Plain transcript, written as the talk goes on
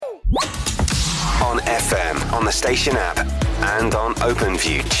FM on the station app and on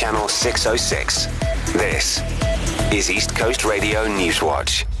OpenView Channel 606. This is East Coast Radio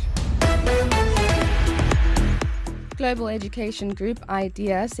Newswatch. Global education group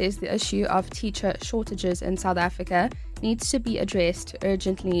IDEA says the issue of teacher shortages in South Africa needs to be addressed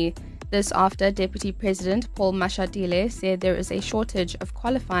urgently. This after Deputy President Paul Mashatile said there is a shortage of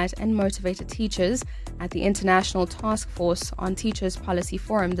qualified and motivated teachers at the International Task Force on Teachers Policy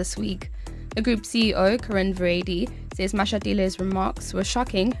Forum this week. The group CEO, Corinne Veredi, says Mashatile's remarks were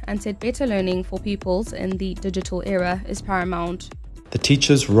shocking and said better learning for pupils in the digital era is paramount. The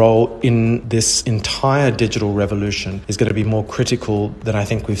teacher's role in this entire digital revolution is going to be more critical than I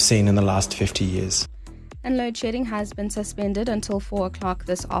think we've seen in the last 50 years. And load shedding has been suspended until 4 o'clock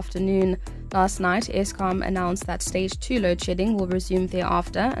this afternoon. Last night, Eskom announced that Stage 2 load shedding will resume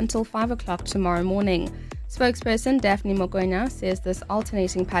thereafter until 5 o'clock tomorrow morning. Spokesperson Daphne Mokoena says this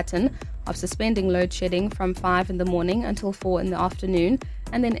alternating pattern of suspending load shedding from 5 in the morning until 4 in the afternoon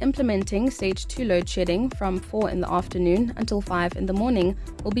and then implementing Stage 2 load shedding from 4 in the afternoon until 5 in the morning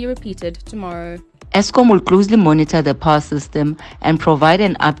will be repeated tomorrow. Eskom will closely monitor the power system and provide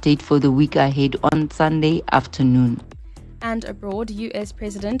an update for the week ahead on Sunday afternoon. And abroad, US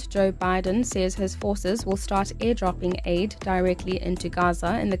President Joe Biden says his forces will start airdropping aid directly into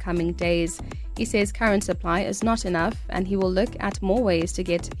Gaza in the coming days. He says current supply is not enough and he will look at more ways to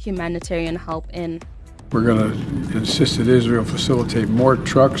get humanitarian help in. We're going to insist that Israel facilitate more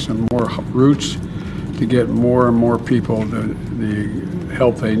trucks and more routes to get more and more people the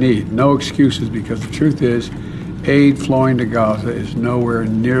help they need. No excuses, because the truth is aid flowing to Gaza is nowhere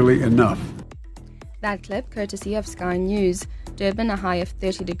nearly enough. That clip courtesy of Sky News. Durban a high of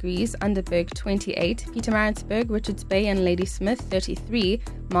 30 degrees, Underberg 28, Pietermaritzburg, Richards Bay and Ladysmith 33,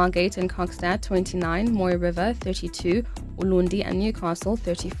 Margate and Kokstad 29, Moy River 32, Ulundi and Newcastle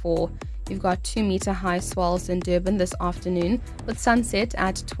 34. You've got 2-meter high swells in Durban this afternoon with sunset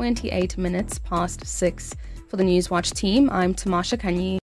at 28 minutes past 6. For the Newswatch team, I'm Tamasha Kanyi.